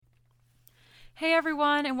Hey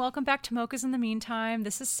everyone, and welcome back to Mocha's in the Meantime.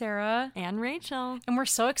 This is Sarah. And Rachel. And we're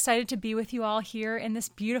so excited to be with you all here in this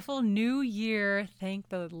beautiful new year. Thank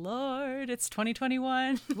the Lord, it's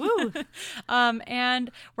 2021. Woo! And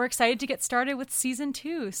we're excited to get started with season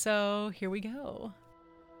 2, so here we go.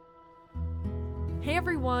 Hey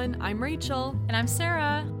everyone, I'm Rachel. And I'm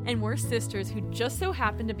Sarah. And we're sisters who just so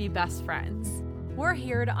happen to be best friends. We're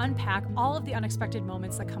here to unpack all of the unexpected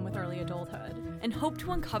moments that come with early adulthood. And hope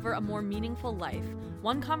to uncover a more meaningful life,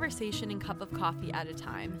 one conversation and cup of coffee at a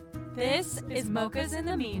time. This is Mocha's in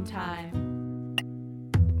the Meantime.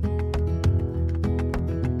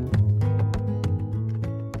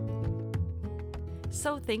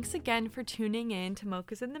 So thanks again for tuning in to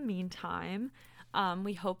Mocha's in the Meantime.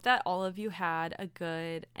 We hope that all of you had a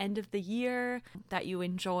good end of the year, that you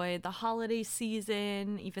enjoyed the holiday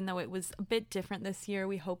season, even though it was a bit different this year.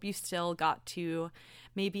 We hope you still got to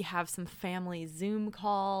maybe have some family Zoom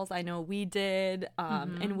calls. I know we did.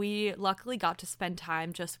 And we luckily got to spend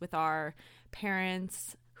time just with our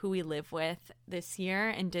parents who we live with this year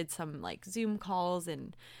and did some like Zoom calls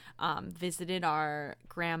and visited our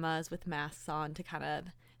grandmas with masks on to kind of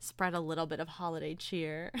spread a little bit of holiday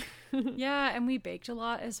cheer. Yeah, and we baked a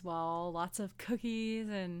lot as well. Lots of cookies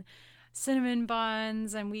and cinnamon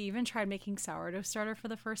buns, and we even tried making sourdough starter for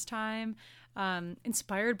the first time.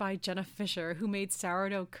 Inspired by Jenna Fisher, who made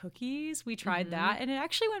sourdough cookies. We tried that, and it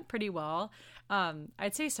actually went pretty well.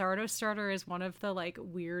 I'd say sourdough starter is one of the like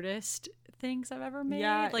weirdest things I've ever made.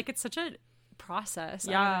 Yeah. Like it's such a process.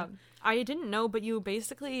 Yeah, I didn't know, but you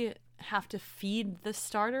basically have to feed the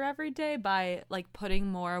starter every day by like putting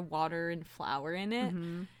more water and flour in it,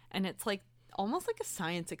 and it's like almost like a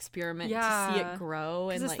science experiment to see it grow.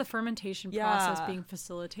 And it's like the fermentation process being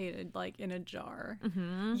facilitated like in a jar.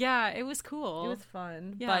 Yeah, it was cool. It was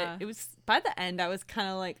fun. Yeah. But it was, by the end I was kind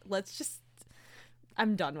of like,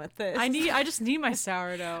 I'm done with this. I just need my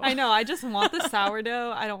sourdough. I know, I just want the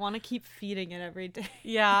sourdough. I don't want to keep feeding it every day.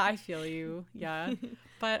 Yeah, I feel you. Yeah.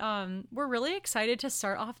 But we're really excited to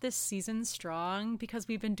start off this season strong because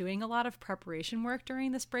we've been doing a lot of preparation work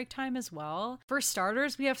during this break time as well. For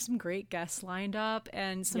starters, we have some great guests lined up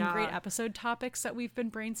and some great episode topics that we've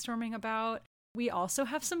been brainstorming about. We also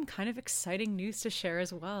have some kind of exciting news to share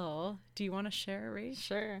as well. Do you want to share, Rach?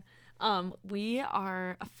 Sure. We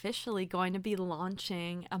are officially going to be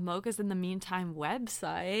launching a Mocha's in the Meantime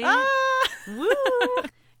website. Woo!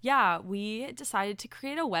 Yeah, we decided to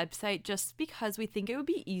create a website just because we think it would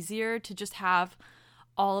be easier to just have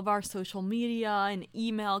all of our social media and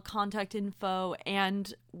email contact info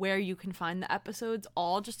and where you can find the episodes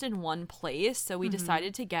all just in one place. So we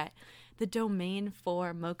decided to get the domain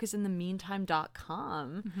for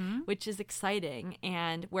mochasinthemeantime.com, which is exciting.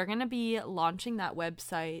 And we're going to be launching that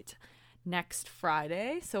website next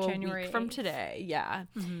Friday, so January a week from 8th. today. Yeah.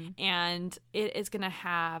 And it is going to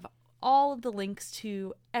have all of the links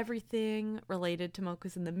to everything related to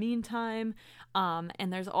Mocha's in the Meantime.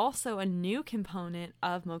 And there's also a new component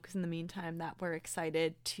of Mocha's in the Meantime that we're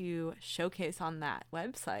excited to showcase on that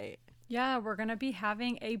website. Yeah, we're going to be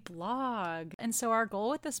having a blog. And so our goal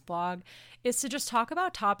with this blog is to just talk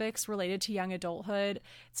about topics related to young adulthood.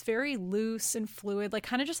 It's very loose and fluid, like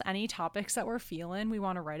kind of just any topics that we're feeling we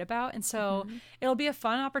want to write about. And so it'll be a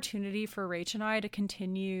fun opportunity for Rach and I to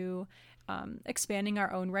continue expanding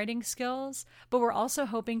our own writing skills, but we're also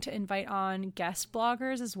hoping to invite on guest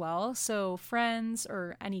bloggers as well. So friends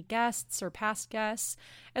or any guests or past guests,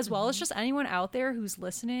 as well as just anyone out there who's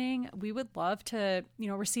listening. We would love to,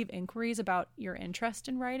 receive inquiries about your interest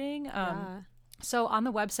in writing. So on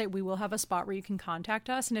the website, we will have a spot where you can contact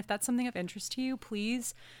us. And if that's something of interest to you,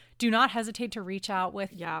 please do not hesitate to reach out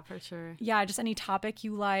with, for sure. Yeah, just any topic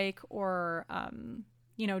you like or,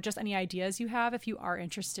 just any ideas you have if you are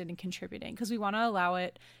interested in contributing, because we want to allow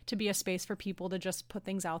it to be a space for people to just put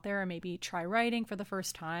things out there and maybe try writing for the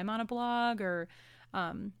first time on a blog or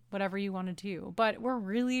whatever you want to do. But we're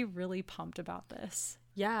really, really pumped about this.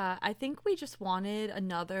 Yeah, I think we just wanted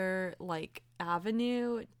another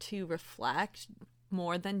avenue to reflect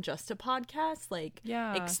more than just a podcast,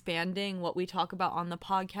 expanding what we talk about on the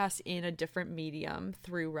podcast in a different medium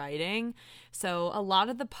through writing. So a lot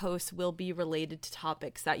of the posts will be related to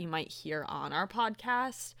topics that you might hear on our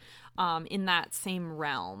podcast in that same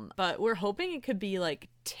realm. But we're hoping it could be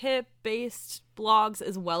tip-based blogs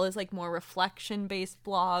as well as more reflection-based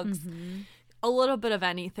blogs. A little bit of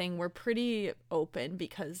anything. We're pretty open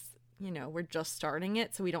because, we're just starting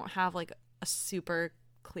it, so we don't have a super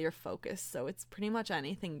clear focus, so it's pretty much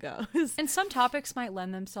anything goes. And some topics might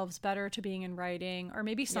lend themselves better to being in writing, or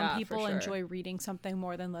maybe some people enjoy reading something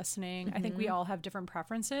more than listening. I think we all have different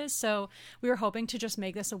preferences, so we were hoping to just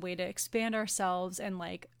make this a way to expand ourselves and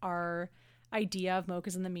our idea of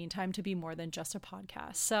Mocha's in the Meantime to be more than just a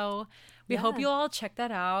podcast. So we hope you all check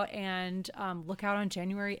that out and look out on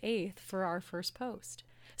January 8th for our first post.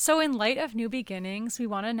 So in light of new beginnings, we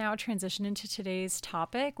want to now transition into today's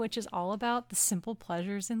topic, which is all about the simple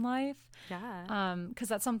pleasures in life. Yeah. Because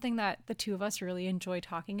that's something that the two of us really enjoy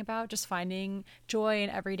talking about, just finding joy in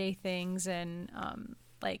everyday things and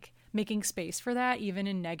like making space for that, even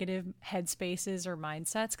in negative headspaces or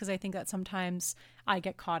mindsets, because I think that sometimes I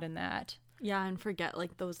get caught in that. Yeah, and forget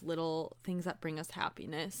like those little things that bring us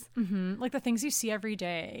happiness. Mm-hmm. Like the things you see every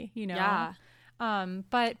day, you know? Yeah.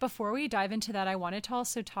 But before we dive into that, I wanted to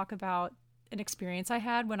also talk about an experience I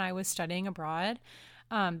had when I was studying abroad,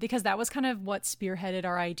 because that was kind of what spearheaded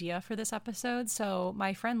our idea for this episode. So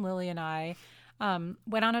my friend Lily and I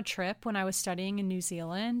went on a trip when I was studying in New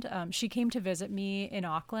Zealand. She came to visit me in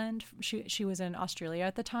Auckland. She was in Australia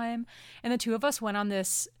at the time. And the two of us went on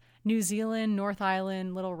this New Zealand, North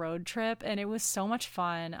Island little road trip, and it was so much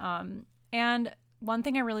fun. And one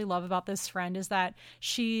thing I really love about this friend is that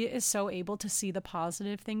she is so able to see the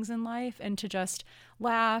positive things in life and to just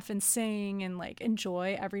laugh and sing and like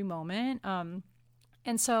enjoy every moment.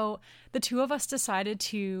 And so the two of us decided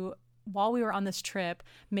to, while we were on this trip,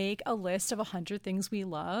 make a list of 100 things we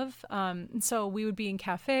love. And so we would be in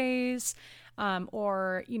cafes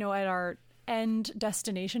or, you know, at our end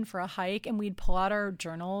destination for a hike, and we'd pull out our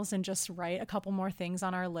journals and just write a couple more things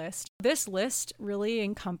on our list. This list really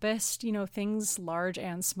encompassed, you know, things large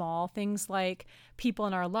and small, things like people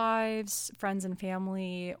in our lives, friends and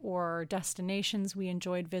family, or destinations we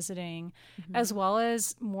enjoyed visiting, as well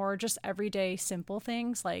as more just everyday simple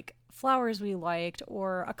things like flowers we liked,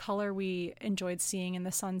 or a color we enjoyed seeing in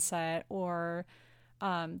the sunset, or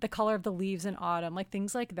the color of the leaves in autumn, like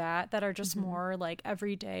things like that are just more like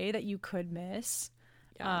every day that you could miss.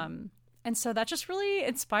 Yeah. And so that just really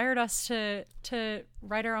inspired us to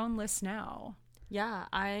write our own list now. Yeah,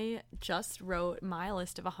 I just wrote my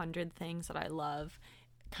list of 100 things that I love,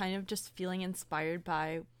 kind of just feeling inspired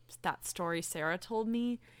by that story Sarah told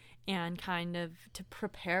me, and kind of to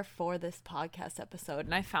prepare for this podcast episode.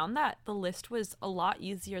 And I found that the list was a lot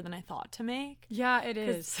easier than I thought to make. Yeah, it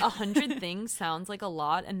is. 100 things sounds like a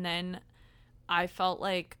lot. And then I felt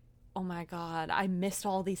like, oh my God, I missed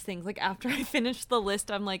all these things. Like after I finished the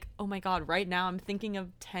list, I'm like, oh my God, right now I'm thinking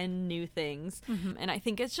of 10 new things. And I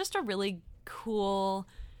think it's just a really cool,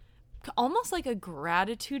 almost like a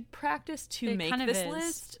gratitude practice to make this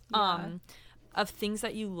list. Yeah. Of things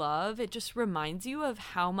that you love. It just reminds you of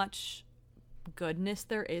how much goodness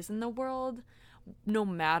there is in the world, no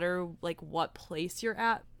matter like what place you're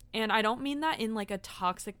at. And I don't mean that in like a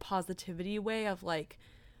toxic positivity way of like,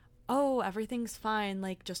 oh, everything's fine,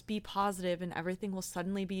 like just be positive and everything will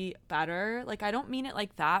suddenly be better. Like I don't mean it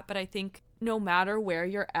like that, but I think no matter where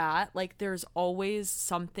you're at, like there's always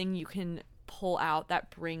something you can pull out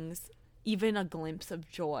that brings even a glimpse of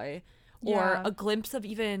joy. Or a glimpse of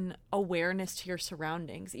even awareness to your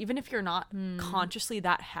surroundings. Even if you're not consciously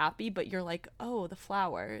that happy, but you're like, oh, the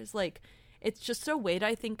flowers. Like, it's just a way to,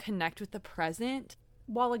 I think, connect with the present.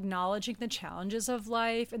 While acknowledging the challenges of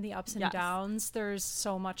life and the ups and downs, there's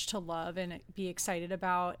so much to love and be excited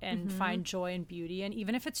about and find joy and beauty. And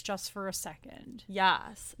even if it's just for a second.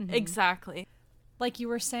 Yes, exactly. Like you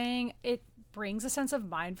were saying, it brings a sense of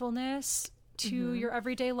mindfulness to your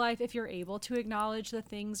everyday life if you're able to acknowledge the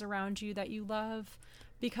things around you that you love,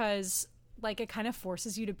 because like it kind of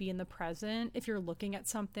forces you to be in the present if you're looking at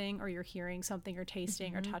something or you're hearing something or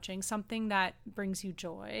tasting or touching something that brings you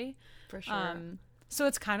joy. For sure. So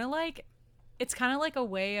it's kind of like a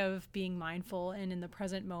way of being mindful and in the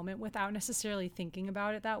present moment without necessarily thinking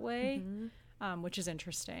about it that way, which is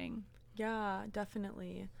interesting. Yeah,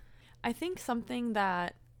 definitely. I think something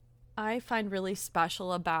that I find really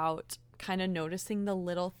special about kind of noticing the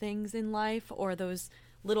little things in life or those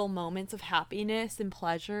little moments of happiness and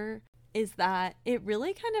pleasure is that it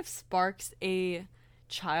really kind of sparks a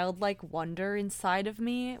childlike wonder inside of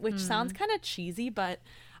me, which sounds kind of cheesy, but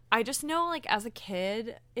I just know like as a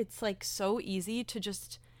kid, it's like so easy to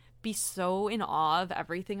just be so in awe of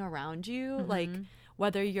everything around you. Like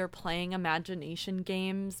whether you're playing imagination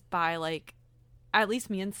games by like, at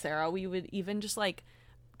least me and Sarah, we would even just like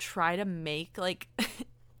try to make like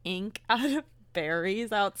ink out of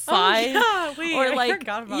berries outside. Oh, yeah, or like I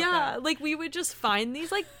forgot about that. Like we would just find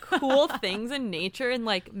these like cool things in nature and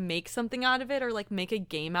like make something out of it or like make a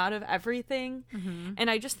game out of everything. And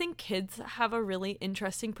I just think kids have a really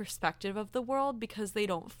interesting perspective of the world because they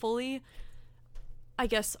don't fully, I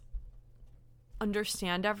guess,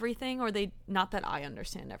 understand everything, or they, not that I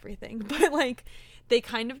understand everything, but like they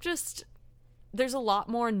kind of just, there's a lot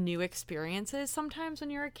more new experiences sometimes when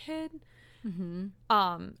you're a kid.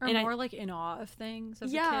 Or more like in awe of things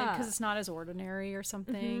as a kid, because it's not as ordinary or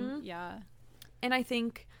something. And I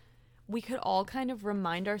think we could all kind of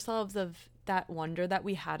remind ourselves of that wonder that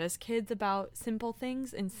we had as kids about simple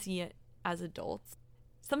things and see it as adults.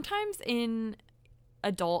 Sometimes in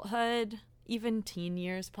adulthood, even teen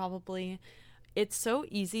years probably, it's so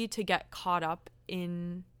easy to get caught up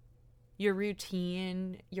in your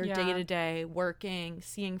routine, your day-to-day, working,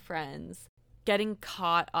 seeing friends, getting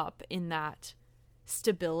caught up in that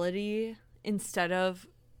stability instead of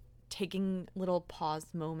taking little pause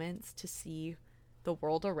moments to see the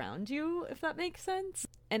world around you, if that makes sense.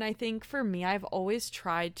 And I think for me, I've always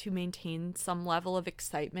tried to maintain some level of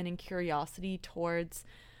excitement and curiosity towards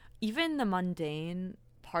even the mundane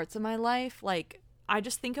parts of my life. Like, I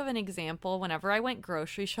just think of an example. Whenever I went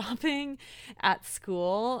grocery shopping at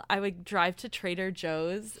school, I would drive to Trader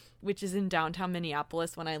Joe's, which is in downtown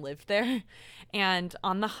Minneapolis when I lived there. And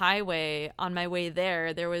on the highway, on my way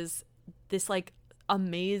there, there was this like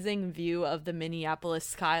amazing view of the Minneapolis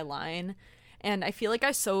skyline. And I feel like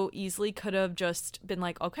I so easily could have just been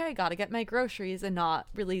like, okay, gotta get my groceries and not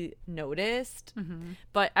really noticed.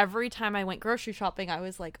 But every time I went grocery shopping, I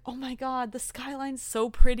was like, oh my God, the skyline's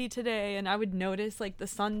so pretty today. And I would notice like the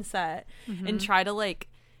sunset and try to like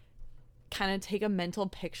kind of take a mental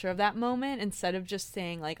picture of that moment instead of just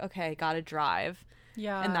saying like, okay, I gotta drive.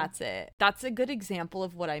 And that's it. That's a good example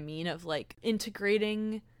of what I mean of like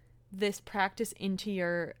integrating this practice into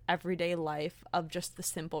your everyday life of just the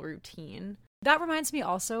simple routine. That reminds me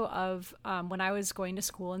also of when I was going to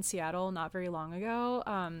school in Seattle not very long ago.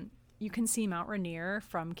 You can see Mount Rainier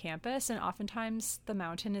from campus, and oftentimes the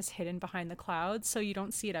mountain is hidden behind the clouds, so you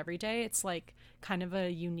don't see it every day. It's like kind of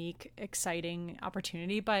a unique, exciting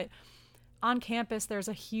opportunity. But on campus, there's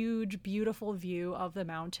a huge, beautiful view of the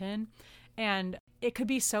mountain, and it could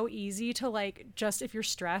be so easy to like, just if you're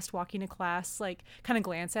stressed walking to class, like kind of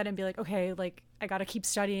glance at it and be like, okay, like I got to keep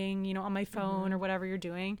studying, you know, on my phone or whatever you're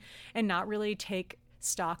doing, and not really take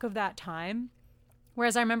stock of that time.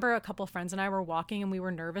 Whereas I remember a couple of friends and I were walking and we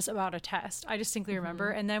were nervous about a test. I distinctly remember.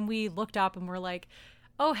 And then we looked up and we're like,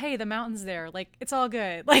 oh, hey, the mountain's there. Like, it's all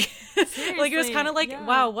good. Like, like it was kind of like,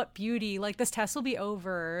 wow, what beauty. Like, this test will be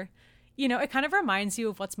over. You know, it kind of reminds you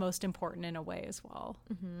of what's most important in a way as well.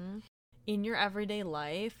 In your everyday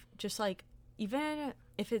life, just like, even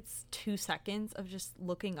if it's 2 seconds of just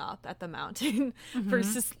looking up at the mountain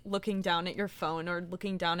versus looking down at your phone or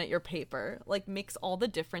looking down at your paper, like, makes all the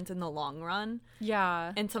difference in the long run.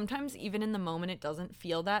 Yeah. And sometimes even in the moment, it doesn't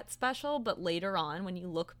feel that special, but later on, when you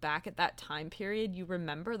look back at that time period, you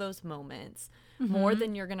remember those moments more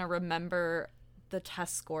than you're going to remember the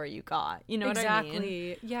test score you got. You know what I mean?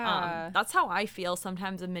 Exactly. Yeah. That's how I feel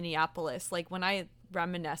sometimes in Minneapolis. Like, when I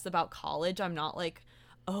reminisce about college, I'm not like,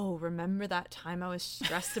 oh, remember that time I was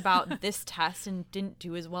stressed about this test and didn't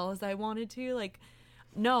do as well as I wanted to? Like,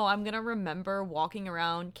 no, I'm gonna remember walking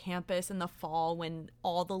around campus in the fall when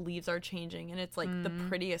all the leaves are changing and it's like the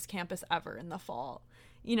prettiest campus ever in the fall,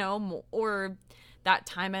 you know? Or that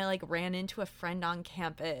time I like ran into a friend on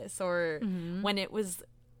campus, or when it was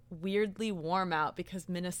weirdly warm out because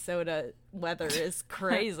Minnesota weather is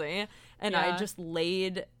crazy and I just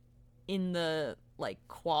laid in the like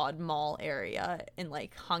Quad Mall area and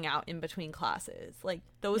like hung out in between classes. Like,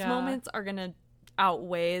 those moments are gonna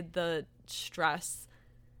outweigh the stress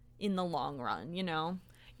in the long run, you know?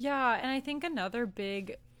 Yeah. And I think another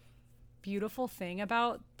big beautiful thing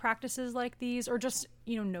about practices like these, or just,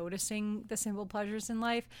 you know, noticing the simple pleasures in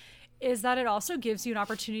life, is that it also gives you an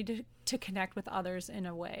opportunity to connect with others in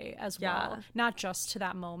a way as well, not just to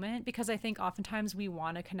that moment, because I think oftentimes we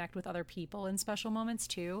want to connect with other people in special moments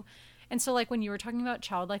too. And so, like, when you were talking about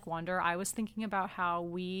childlike wonder, I was thinking about how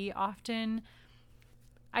we often,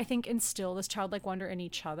 I think, instill this childlike wonder in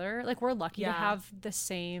each other. Like, we're lucky to have the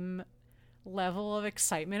same level of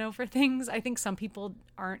excitement over things. I think some people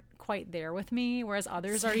aren't quite there with me, whereas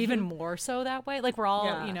others are even more so that way. Like, we're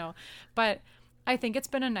all, you know, but I think it's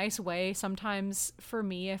been a nice way sometimes for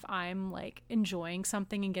me, if I'm like enjoying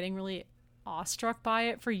something and getting really awestruck by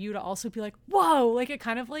it, for you to also be like, whoa, like, it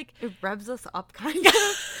kind of like, it revs us up kind of.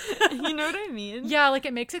 You know what I mean? Yeah, like,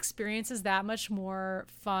 it makes experiences that much more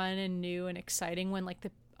fun and new and exciting when like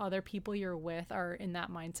the other people you're with are in that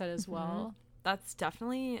mindset as well. That's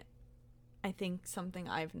definitely, I think, something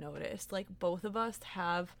I've noticed. Like, both of us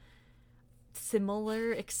have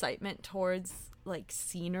similar excitement towards like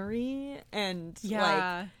scenery and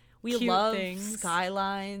like we cute love things.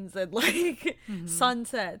 Skylines and like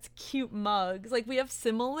sunsets, cute mugs. Like, we have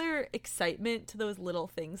similar excitement to those little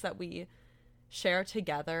things that we share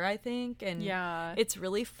together, I think. And it's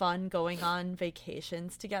really fun going on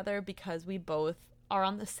vacations together because we both are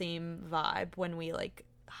on the same vibe when we like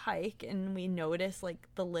hike and we notice like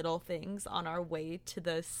the little things on our way to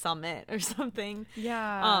the summit or something.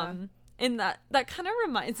 Yeah. And that kind of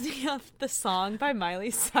reminds me of the song by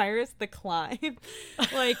Miley Cyrus, The Climb.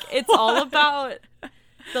 Like, it's all about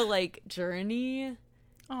the like journey.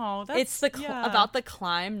 Oh, that's about the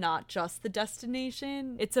climb, not just the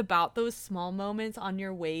destination. It's about those small moments on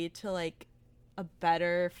your way to like a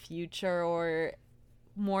better future, or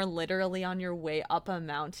more literally on your way up a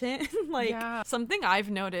mountain. Like, something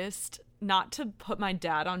I've noticed, not to put my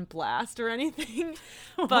dad on blast or anything,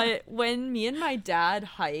 but when me and my dad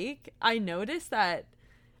hike, I notice that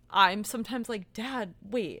I'm sometimes like, Dad,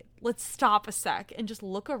 wait, let's stop a sec and just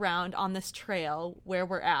look around on this trail where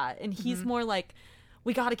we're at. And he's more like,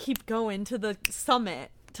 we got to keep going to the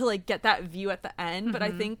summit to like get that view at the end. But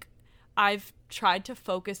I think I've tried to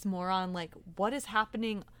focus more on like what is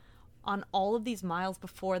happening on all of these miles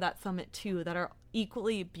before that summit too, that are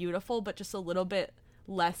equally beautiful, but just a little bit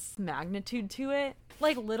less magnitude to it.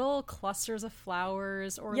 Like little clusters of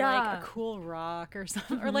flowers, or like a cool rock or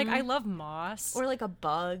something. Or like, I love moss. Or like a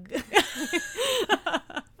bug.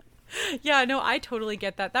 Yeah, no, I totally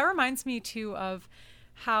get that. That reminds me too of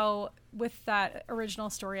how, with that original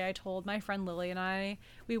story I told, my friend Lily and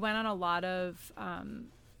we went on a lot of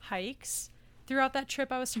hikes throughout that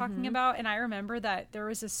trip I was talking about. And I remember that there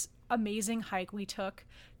was this amazing hike we took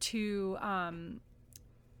to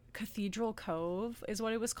Cathedral Cove is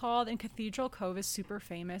what it was called. And Cathedral Cove is super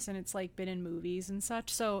famous, and it's like been in movies and such.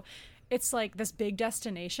 So it's like this big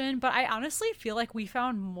destination, but I honestly feel like we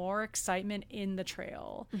found more excitement in the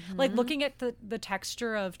trail. Like looking at the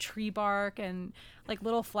texture of tree bark and like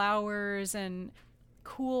little flowers and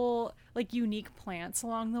cool like unique plants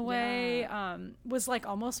along the way was like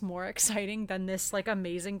almost more exciting than this like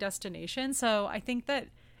amazing destination. So I think that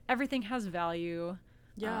everything has value.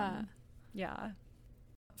 Yeah.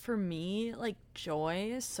 For me, like,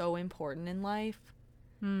 joy is so important in life.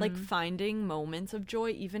 Like, finding moments of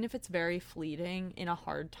joy, even if it's very fleeting in a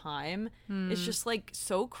hard time, is just like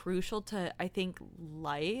so crucial to, I think,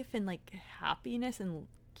 life and like happiness and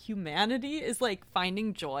humanity, is like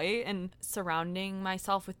finding joy and surrounding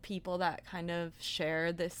myself with people that kind of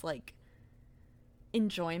share this like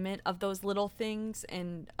enjoyment of those little things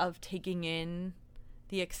and of taking in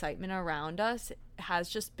the excitement around us has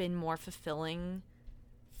just been more fulfilling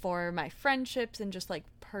for my friendships and just like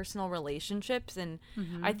personal relationships. And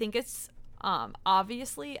I think it's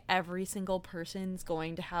obviously every single person's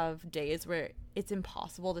going to have days where it's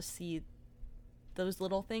impossible to see those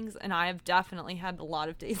little things, and I have definitely had a lot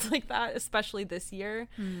of days like that, especially this year.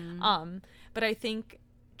 But I think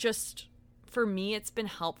just for me, it's been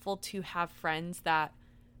helpful to have friends that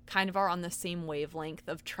kind of are on the same wavelength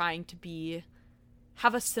of trying to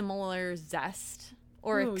have a similar zest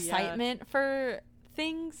or excitement for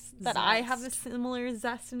things that I have a similar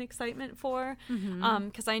zest and excitement for.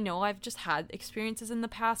 Because I know I've just had experiences in the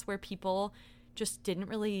past where people just didn't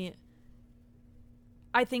really,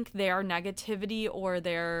 I think their negativity or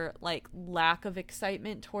their like lack of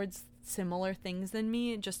excitement towards similar things than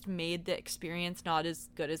me just made the experience not as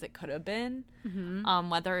good as it could have been.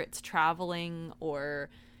 Whether it's traveling or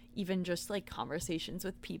even just like conversations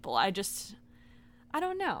with people. I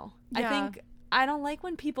don't know. I think I don't like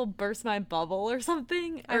when people burst my bubble or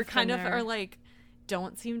something, or kind of are like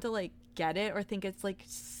don't seem to like get it or think it's like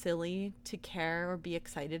silly to care or be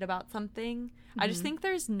excited about something. I just think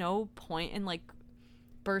there's no point in like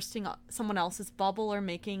bursting someone else's bubble or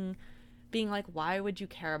being like, why would you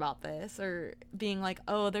care about this? Or being like,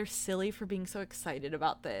 oh, they're silly for being so excited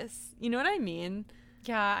about this. You know what I mean?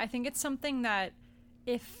 Yeah, I think it's something that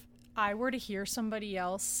if I were to hear somebody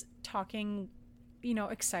else talking, you know,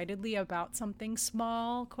 excitedly about something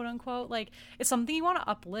small, quote unquote, like it's something you want to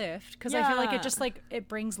uplift, because I feel like it just like it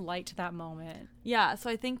brings light to that moment. Yeah, so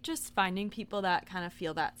I think just finding people that kind of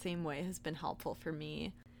feel that same way has been helpful for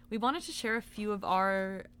me. We wanted to share a few of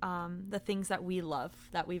our the things that we love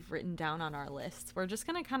that we've written down on our lists. We're just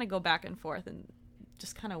gonna kind of go back and forth and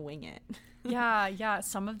just kind of wing it. Yeah.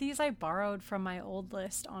 Some of these I borrowed from my old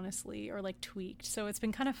list, honestly, or like tweaked. So it's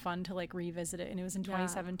been kind of fun to like revisit it. And it was in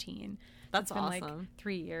 2017. That's it's been awesome. Like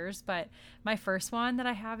 3 years. But my first one that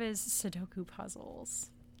I have is Sudoku puzzles.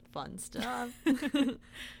 Fun stuff.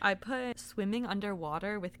 I put swimming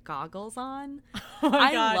underwater with goggles on.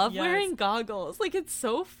 I love wearing goggles. Like, it's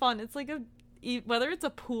so fun. It's like whether it's a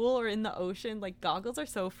pool or in the ocean, like goggles are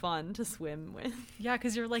so fun to swim with. Yeah,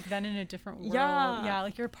 because you're like then in a different world. Yeah,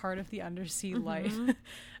 like you're part of the undersea life.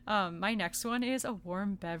 My next one is a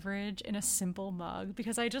warm beverage in a simple mug,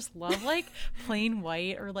 because I just love like plain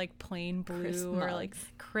white or like plain blue or like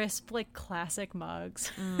crisp like classic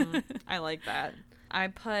mugs. I like that. I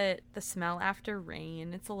put the smell after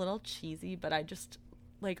rain. It's a little cheesy, but I just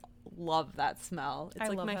like love that smell. It's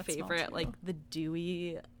like my favorite, like the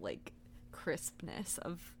dewy, like crispness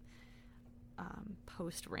of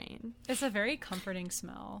post rain. It's a very comforting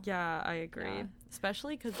smell. Yeah, I agree. Yeah.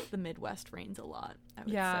 Especially because the Midwest rains a lot, I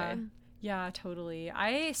would say. Yeah, totally.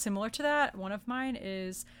 Similar to that, one of mine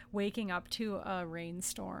is waking up to a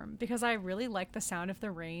rainstorm because I really like the sound of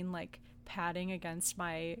the rain like padding against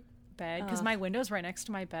my bed because my window's right next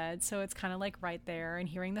to my bed, so it's kind of like right there, and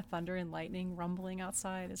hearing the thunder and lightning rumbling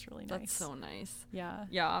outside is really nice. That's so nice. Yeah.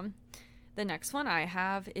 Yeah. The next one I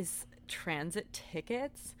have is transit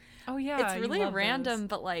tickets. Oh yeah, it's really random,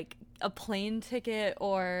 but like a plane ticket,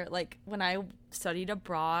 or like when I studied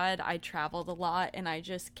abroad, I traveled a lot and I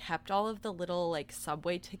just kept all of the little like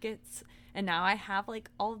subway tickets, and now I have like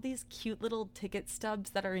all of these cute little ticket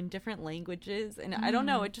stubs that are in different languages, and I don't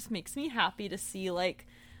know, it just makes me happy to see like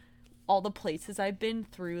all the places I've been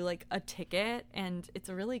through like a ticket, and it's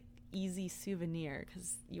a really easy souvenir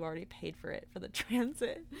because you already paid for it for the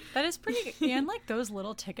transit. That is pretty and like those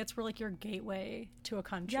little tickets were like your gateway to a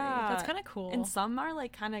country. Yeah, that's kind of cool. And some are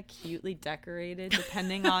like kind of cutely decorated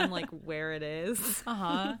depending on like where it is.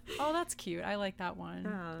 Oh, that's cute. I like that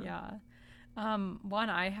one. Yeah. One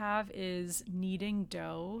I have is kneading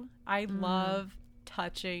dough. I love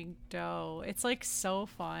touching dough. It's like so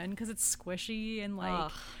fun because it's squishy, and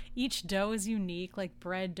like each dough is unique, like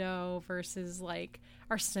bread dough versus like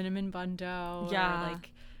our cinnamon bun dough. Yeah. Or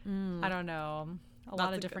like, I don't know. A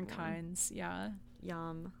lot of different kinds. Yeah.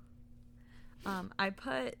 Yum. I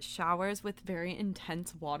put showers with very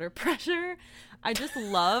intense water pressure. I just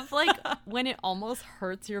love like when it almost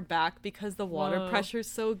hurts your back because the water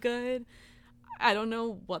pressure's so good. I don't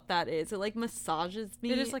know what that is. It like massages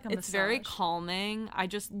me. It is like a massage. It's very calming. I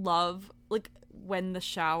just love like when the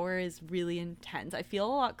shower is really intense. I feel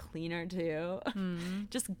a lot cleaner too.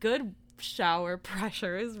 Just good shower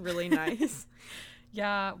pressure is really nice.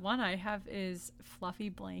 Yeah, one I have is fluffy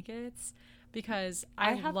blankets because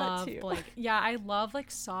I love I love like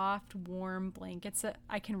soft, warm blankets that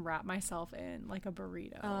I can wrap myself in like a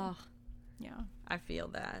burrito. Oh, yeah, I feel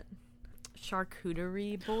that.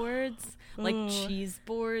 Charcuterie boards, like cheese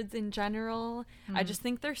boards in general. I just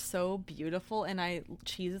think they're so beautiful, and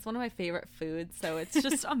cheese is one of my favorite foods, so it's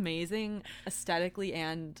just amazing aesthetically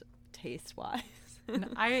and taste wise.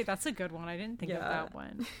 That's a good one. I didn't think of that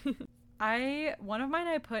one. One of mine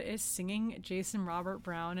I put is singing Jason Robert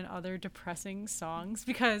Brown and other depressing songs,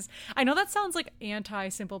 because I know that sounds like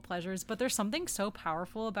anti-simple pleasures, but there's something so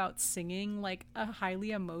powerful about singing like a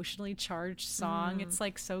highly emotionally charged song. It's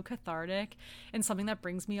like so cathartic and something that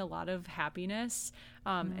brings me a lot of happiness.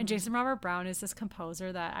 And Jason Robert Brown is this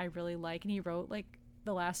composer that I really like, and he wrote like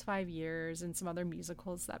The Last 5 Years and some other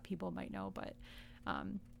musicals that people might know, but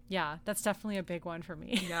yeah, that's definitely a big one for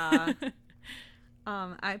me. Yeah.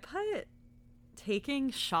 I put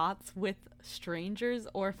taking shots with strangers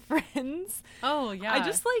or friends. Oh, yeah. I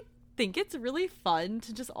just like think it's really fun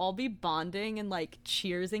to just all be bonding and like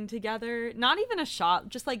cheersing together. Not even a shot,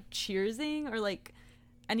 just like cheersing, or like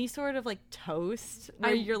any sort of like toast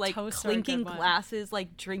where you're like clinking glasses,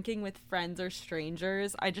 like drinking with friends or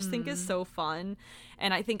strangers. I just think is so fun.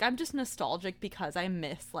 And I think I'm just nostalgic because I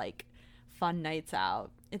miss like fun nights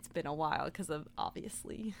out. It's been a while because of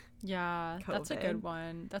obviously COVID. That's a good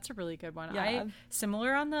one. That's a really good one. Yeah.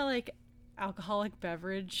 Similar on the like alcoholic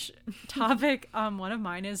beverage topic, one of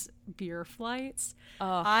mine is beer flights.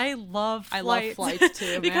 I love flights too,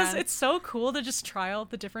 man. Because it's so cool to just try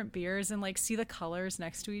out the different beers and like see the colors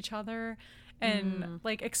next to each other and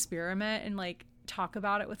like experiment and like talk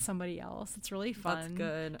about it with somebody else. It's really fun. That's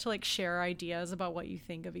good. To like share ideas about what you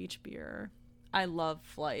think of each beer. I love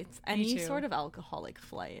flights. Any sort of alcoholic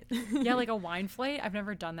flight. Yeah, like a wine flight. I've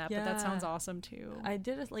never done that, but that sounds awesome too. I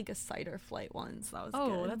did a cider flight once. That was good.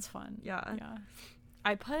 Oh, that's fun. Yeah.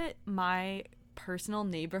 I put my personal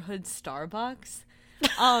neighborhood Starbucks.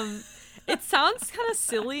 It sounds kind of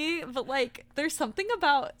silly, but like there's something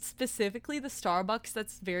about specifically the Starbucks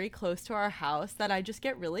that's very close to our house that I just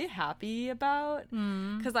get really happy about,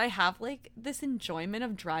 because I have like this enjoyment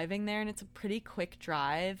of driving there, and it's a pretty quick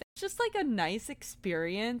drive. It's just like a nice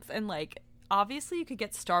experience, and like obviously you could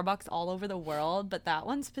get Starbucks all over the world, but that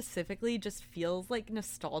one specifically just feels like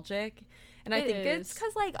nostalgic. And I think it's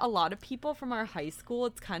because like a lot of people from our high school,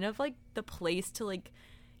 it's kind of like the place to like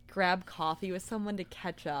grab coffee with someone to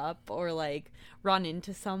catch up, or like run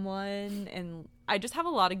into someone. And I just have a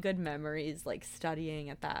lot of good memories like studying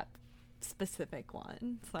at that specific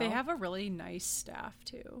one. So. They have a really nice staff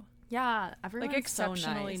too. Yeah, everyone's like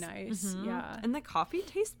exceptionally so nice. Mm-hmm. Yeah. And the coffee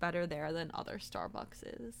tastes better there than other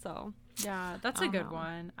Starbucks. So yeah, that's a good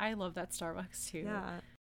one. I love that Starbucks too. Yeah.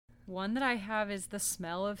 One that I have is the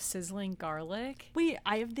smell of sizzling garlic. Wait,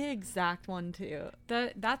 I have the exact one too.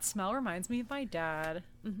 That smell reminds me of my dad.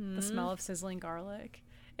 Mm-hmm. The smell of sizzling garlic.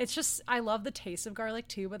 It's just, I love the taste of garlic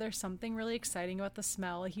too, but there's something really exciting about the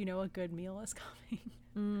smell. Like, you know, a good meal is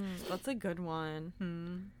coming. That's a good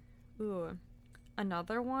one. Ooh.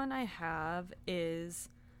 Another one I have is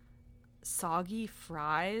soggy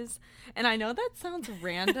fries. And I know that sounds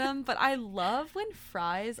random, but I love when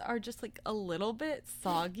fries are just like a little bit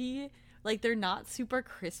soggy. Like they're not super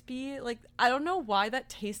crispy. Like I don't know why that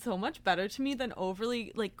tastes so much better to me than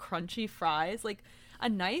overly like crunchy fries. Like a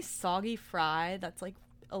nice soggy fry that's like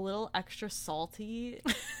a little extra salty.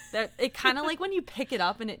 That it kind of like when you pick it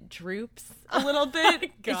up and it droops a little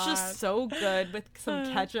bit. It's just so good with some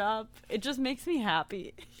ketchup. It just makes me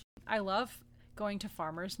happy. I love going to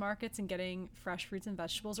farmers markets and getting fresh fruits and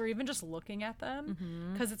vegetables, or even just looking at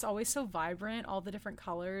them, because it's always so vibrant, all the different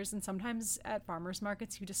colors. And sometimes at farmers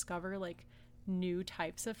markets you discover like new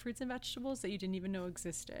types of fruits and vegetables that you didn't even know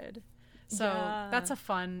existed. So that's a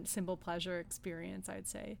fun, simple pleasure experience, I'd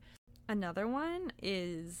say. Another one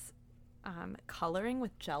is coloring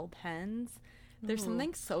with gel pens. There's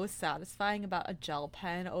something so satisfying about a gel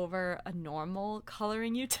pen over a normal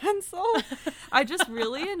coloring utensil. I just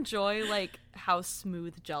really enjoy like how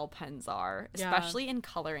smooth gel pens are, especially in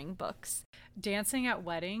coloring books. Dancing at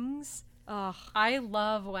weddings. Ugh. I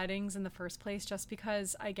love weddings in the first place just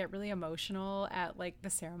because I get really emotional at like the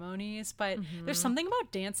ceremonies, but there's something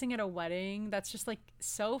about dancing at a wedding that's just like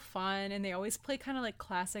so fun, and they always play kind of like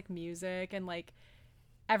classic music, and like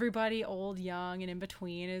everybody, old, young, and in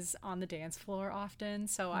between, is on the dance floor often.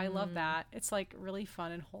 So I love that. It's like really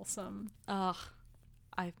fun and wholesome. Ugh.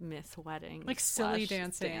 I miss weddings. Like silly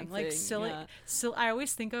dancing. Like silly. Yeah. I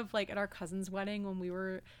always think of like at our cousin's wedding when we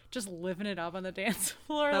were just living it up on the dance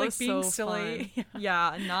floor, that like was being so silly.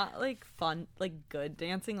 Yeah, not like fun, like good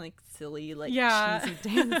dancing, like silly, like cheesy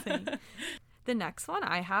dancing. The next one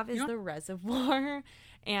I have is the reservoir,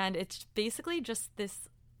 and it's basically just this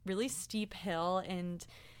really steep hill, and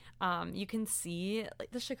you can see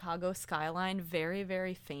like the Chicago skyline very,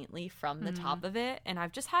 very faintly from the top of it. And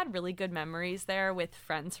I've just had really good memories there with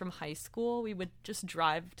friends from high school. We would just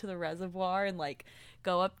drive to the reservoir and like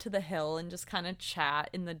go up to the hill and just kind of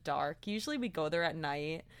chat in the dark. Usually we go there at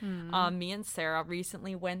night. Me and Sarah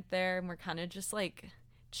recently went there, and we're kind of just like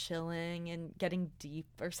chilling and getting deep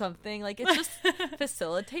or something. Like it just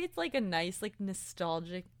facilitates like a nice, like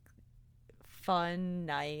nostalgic, fun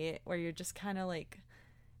night where you're just kind of like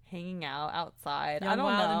hanging out outside. Young, I don't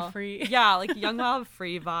wild, know. and free. Yeah, like young, wild,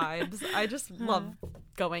 free vibes. I just love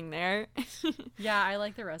going there. Yeah, I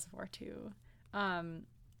like the reservoir too.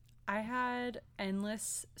 I had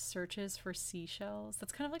endless searches for seashells.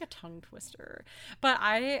 That's kind of like a tongue twister, but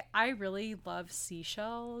I really love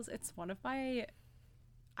seashells. It's one of my.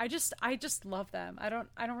 I just love them. I don't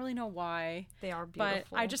really know why. They are beautiful.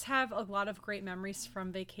 But I just have a lot of great memories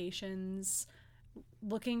from vacations,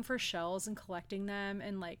 looking for shells and collecting them,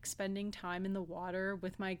 and like spending time in the water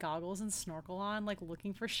with my goggles and snorkel on, like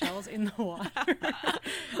looking for shells in the water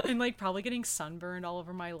and like probably getting sunburned all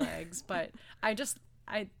over my legs. But I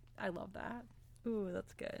love that. Ooh,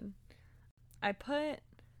 that's good. I put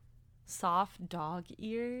soft dog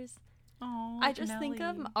ears. Oh, I just think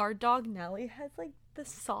of our dog Nellie has like the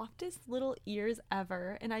softest little ears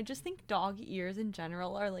ever, and I just think dog ears in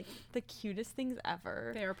general are like the cutest things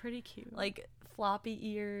ever. They are pretty cute. Like floppy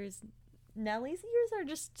ears. Nellie's ears are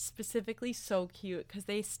just specifically so cute because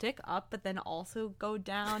they stick up but then also go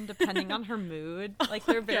down depending on her mood. Like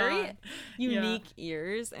they're very unique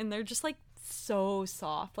ears, and they're just like so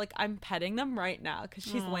soft. Like I'm petting them right now because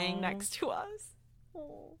she's laying next to us.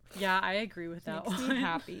 Aww. Yeah, I agree with that. Makes me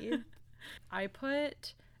happy. I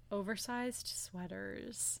put oversized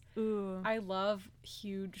sweaters. Ooh. I love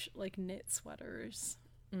huge like knit sweaters.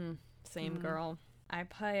 Same girl. I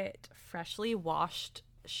put freshly washed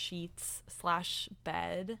sheets /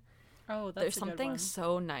 bed. Oh, that's There's a something good one.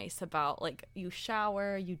 so nice about like you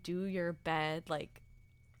shower, you do your bed like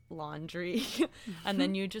laundry, and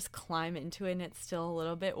then you just climb into it and it's still a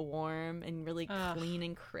little bit warm and really clean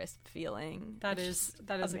and crisp feeling. That is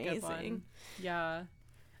amazing. A good one. Yeah.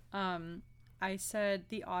 I said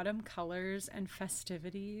the autumn colors and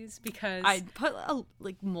festivities because I put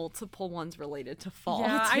like multiple ones related to fall.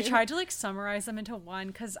 Yeah, too. I tried to like summarize them into one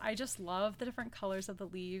because I just love the different colors of the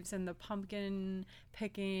leaves and the pumpkin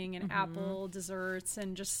picking and apple desserts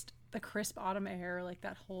and just the crisp autumn air, like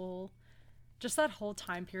that whole just that whole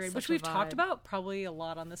time period, Such which a we've talked vibe. about probably a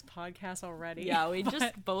lot on this podcast already. Yeah, we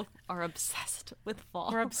just both are obsessed with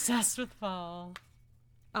fall. We're obsessed with fall.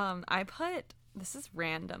 I put, this is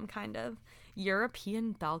random kind of,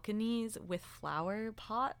 European balconies with flower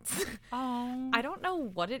pots. Oh. I don't know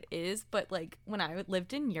what it is, but like when I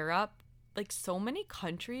lived in Europe, like so many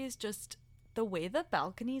countries, just the way the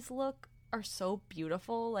balconies look are so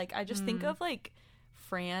beautiful. Like I just think of like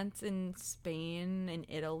France and Spain and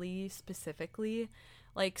Italy specifically.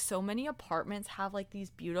 Like so many apartments have like these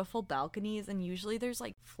beautiful balconies, and usually there's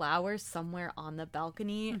like flowers somewhere on the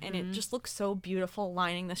balcony, and it just looks so beautiful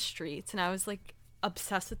lining the streets. And I was like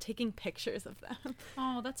obsessed with taking pictures of them.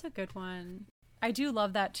 Oh, that's a good one. I do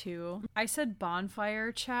love that too. I said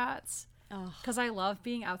bonfire chats because I love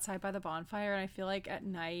being outside by the bonfire, and I feel like at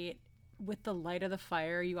night with the light of the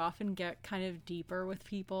fire you often get kind of deeper with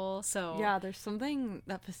people. So yeah, there's something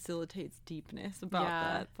that facilitates deepness about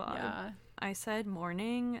that vibe. Yeah. I said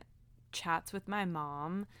morning chats with my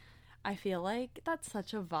mom. I feel like that's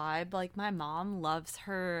such a vibe. Like my mom loves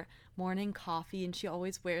her morning coffee, and she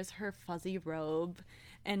always wears her fuzzy robe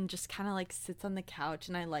and just kind of like sits on the couch,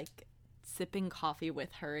 and I like sipping coffee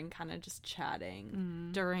with her and kind of just chatting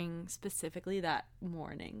during specifically that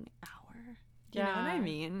morning hour. You know what I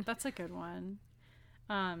mean? That's a good one.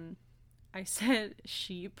 I said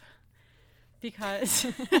sheep because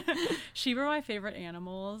sheep are my favorite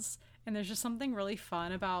animals, and there's just something really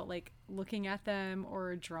fun about like looking at them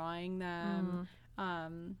or drawing them.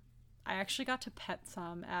 I actually got to pet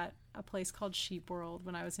some at a place called Sheep World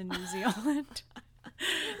when I was in New Zealand.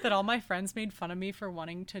 That all my friends made fun of me for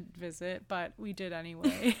wanting to visit, but we did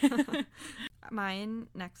anyway. Mine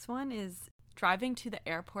next one is driving to the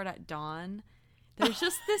airport at dawn. There's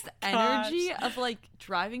just this energy of like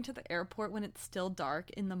driving to the airport when it's still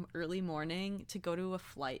dark in the early morning to go to a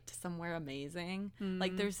flight to somewhere amazing.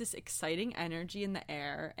 Like there's this exciting energy in the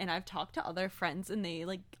air, and I've talked to other friends and they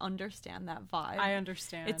like understand that vibe. I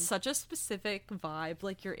understand. It's such a specific vibe.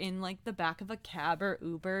 Like you're in like the back of a cab or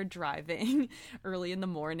Uber driving early in the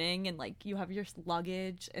morning, and like you have your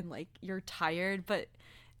luggage and like you're tired, but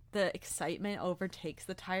the excitement overtakes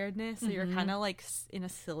the tiredness, so you're kind of like in a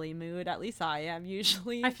silly mood. At least I am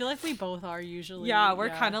usually. I feel like we both are usually. Yeah, we're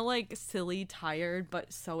kind of like silly tired,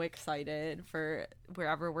 but so excited for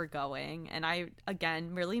wherever we're going. And I,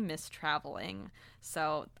 again, really miss traveling,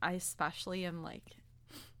 so I especially am like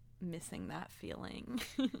missing that feeling.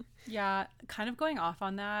 Yeah, kind of going off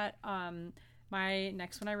on that. My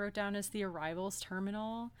next one I wrote down is the arrivals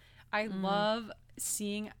terminal. I love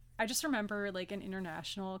seeing. I just remember like in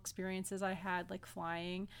international experiences I had like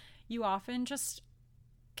flying, you often just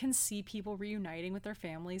can see people reuniting with their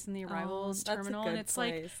families in the arrivals terminal, and it's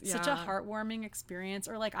like such a heartwarming experience.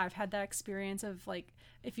 Or like I've had that experience of like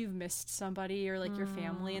if you've missed somebody or like your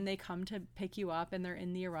family and they come to pick you up and they're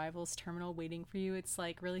in the arrivals terminal waiting for you, it's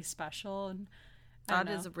like really special. And that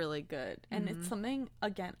is really good. And it's something,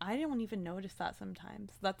 again, I don't even notice that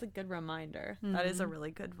sometimes. That's a good reminder. That is a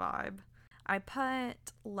really good vibe. I put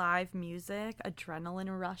live music,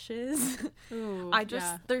 adrenaline rushes. Ooh,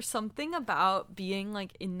 there's something about being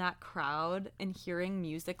like in that crowd and hearing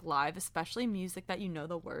music live, especially music that you know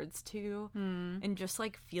the words to, and just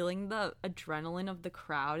like feeling the adrenaline of the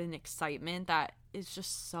crowd and excitement that is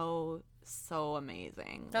just so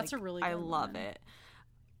amazing. That's like, a really good I love it.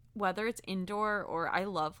 Whether it's indoor or I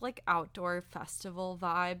love like outdoor festival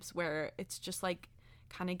vibes where it's just like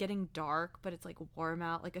kind of getting dark, but it's like warm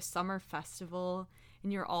out, like a summer festival,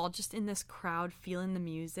 and you're all just in this crowd feeling the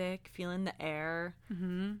music, feeling the air.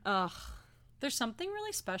 There's something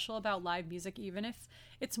really special about live music, even if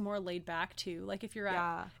it's more laid back too. Like if you're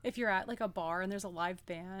at like a bar and there's a live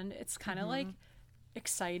band, it's kind of like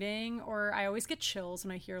exciting. Or I always get chills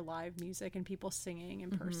when I hear live music and people singing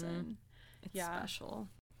in person. It's special.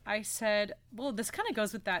 I said, well, this kind of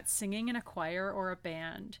goes with that, singing in a choir or a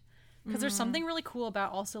band. Because there's something really cool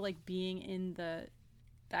about also like being in the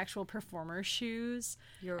actual performer's shoes.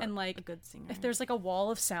 You're and like a good singer. If there's like a wall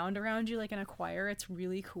of sound around you, like in a choir, it's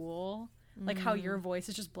really cool. Like how your voice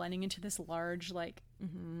is just blending into this large like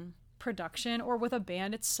production. Or with a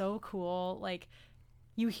band, it's so cool. Like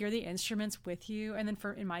you hear the instruments with you, and then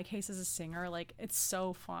in my case as a singer, like it's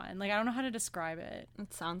so fun. Like I don't know how to describe it.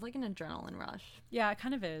 It sounds like an adrenaline rush. Yeah, it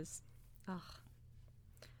kind of is.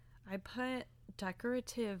 I put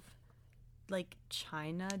decorative like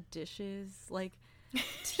china dishes, like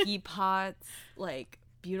teapots, like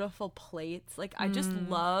beautiful plates. Like I just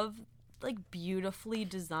love like beautifully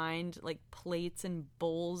designed like plates and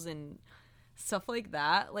bowls and stuff like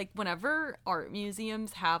that. Like whenever art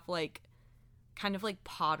museums have like kind of like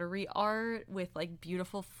pottery art with like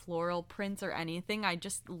beautiful floral prints or anything. I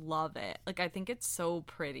just love it. Like, I think it's so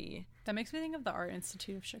pretty. That makes me think of the Art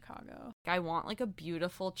Institute of Chicago. I want like a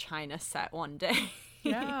beautiful china set one day.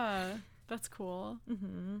 Yeah, that's cool.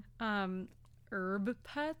 Herb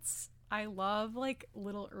pets. I love like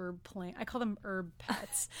little herb plant. I call them herb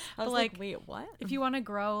pets. I was like, wait, what? If you want to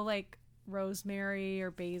grow like rosemary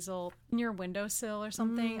or basil in your windowsill or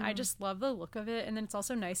something, I just love the look of it. And then it's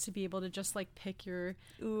also nice to be able to just like pick your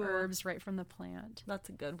herbs right from the plant. That's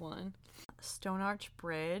a good one. Stone Arch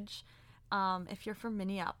Bridge. If you're from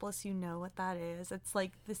Minneapolis, you know what that is. It's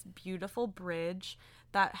like this beautiful bridge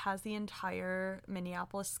that has the entire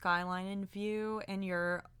Minneapolis skyline in view, and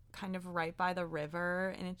you're kind of right by the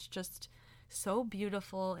river, and it's just so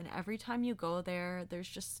beautiful. And every time you go there, there's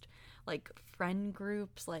just like friend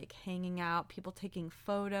groups like hanging out, people taking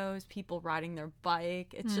photos, people riding their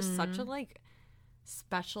bike. It's just such a like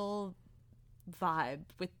special vibe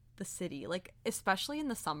with the city, like especially in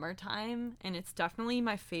the summertime, and it's definitely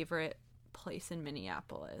my favorite place in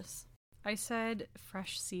Minneapolis. I said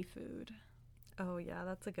fresh seafood. Oh yeah,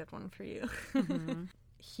 that's a good one for you.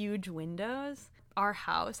 Huge windows. Our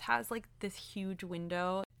house has like this huge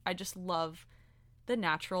window. I just love the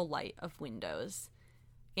natural light of windows,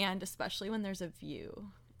 and especially when there's a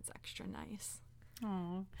view, it's extra nice.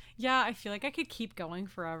 Oh yeah, I feel like I could keep going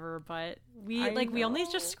forever, but we only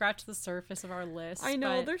just scratched the surface of our list. I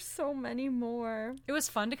know, there's so many more. It was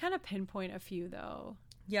fun to kind of pinpoint a few though.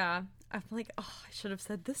 Yeah, I'm like, oh, I should have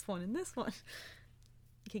said this one and this one.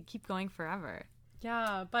 You could keep going forever.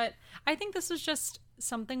 Yeah, but I think this is just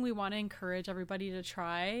something we want to encourage everybody to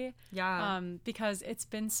try. Yeah. Because it's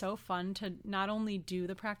been so fun to not only do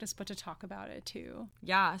the practice, but to talk about it too.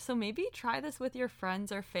 Yeah, so maybe try this with your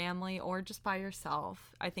friends or family or just by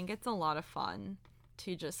yourself. I think it's a lot of fun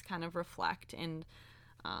to just kind of reflect, and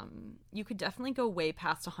you could definitely go way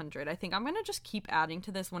past 100. I think I'm going to just keep adding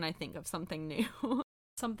to this when I think of something new.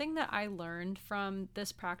 Something that I learned from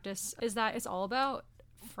this practice is that it's all about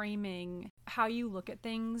framing how you look at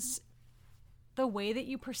things. The way that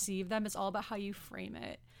you perceive them is all about how you frame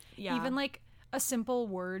it. Yeah. Even like a simple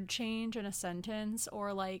word change in a sentence,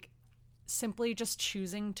 or like simply just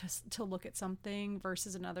choosing to look at something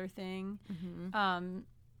versus another thing,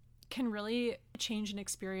 can really change an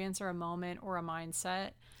experience or a moment or a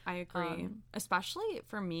mindset. I agree. Especially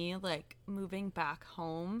for me, like moving back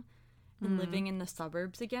home and living in the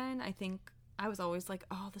suburbs again. I think I was always like,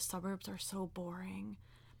 oh, the suburbs are so boring.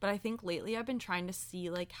 But I think lately I've been trying to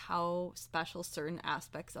see like how special certain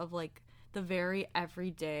aspects of like the very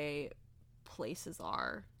everyday places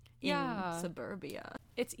are in suburbia.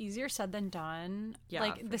 It's easier said than done. Yeah,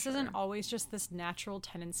 like this isn't always just this natural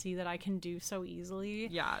tendency that I can do so easily.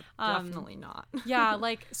 Yeah, definitely not. Yeah,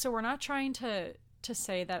 like, so we're not trying to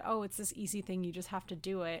say that, oh, it's this easy thing, you just have to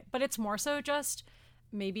do it. But it's more so just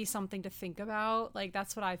maybe something to think about. Like,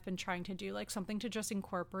 that's what I've been trying to do, like something to just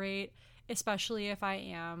incorporate, especially if I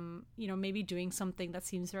am, maybe doing something that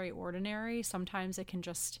seems very ordinary. Sometimes it can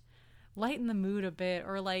just lighten the mood a bit,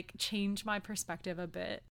 or like change my perspective a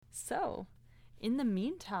bit. So in the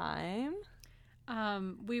meantime,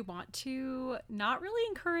 we want to not really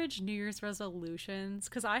encourage New Year's resolutions,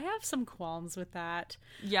 because I have some qualms with that.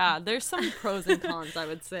 Yeah, there's some pros and cons, I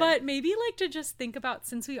would say. But maybe like to just think about,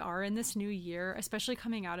 since we are in this new year, especially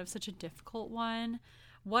coming out of such a difficult one,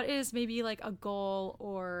 what is maybe like a goal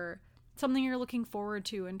or something you're looking forward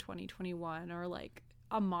to in 2021, or like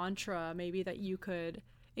a mantra maybe that you could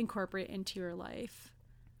incorporate into your life.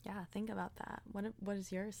 Yeah, think about that. What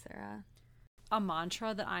is yours, Sarah? A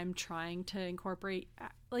mantra that I'm trying to incorporate,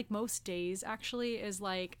 like most days actually, is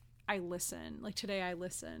like, I listen. Like today I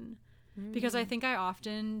listen. Because I think I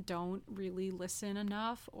often don't really listen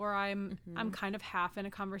enough, or I'm kind of half in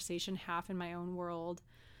a conversation, half in my own world.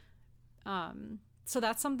 So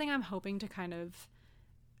that's something I'm hoping to kind of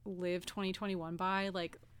live 2021 by,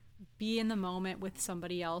 like be in the moment with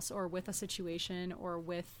somebody else, or with a situation, or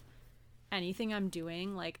with anything I'm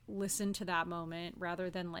doing, like listen to that moment rather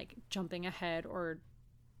than like jumping ahead or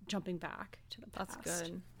jumping back to the past. That's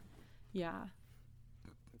good. Yeah.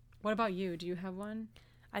 What about you? Do you have one?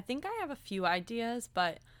 I think I have a few ideas,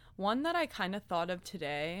 but one that I kind of thought of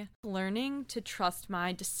today, learning to trust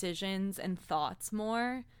my decisions and thoughts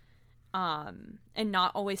more, and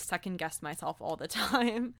not always second guess myself all the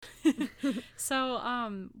time.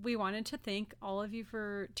 So we wanted to thank all of you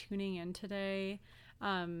for tuning in today.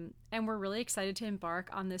 And we're really excited to embark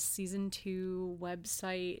on this season 2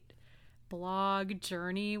 website blog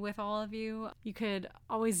journey with all of you. You could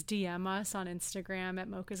always DM us on Instagram at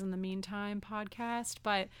Mocha's in the Meantime podcast,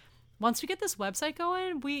 but once we get this website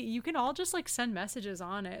going, you can all just like send messages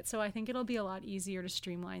on it. So I think it'll be a lot easier to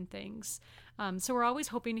streamline things. So we're always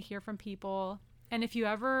hoping to hear from people. And if you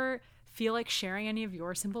ever feel like sharing any of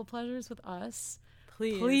your simple pleasures with us,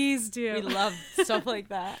 please do. We love stuff like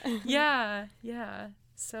that. Yeah.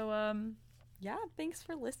 So yeah, thanks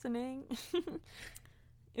for listening.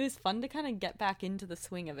 It was fun to kind of get back into the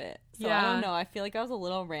swing of it. So I don't know, I feel like I was a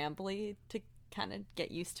little rambly to kind of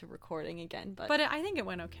get used to recording again, but I think it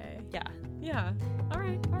went okay. Yeah. All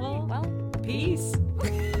right. Well, peace.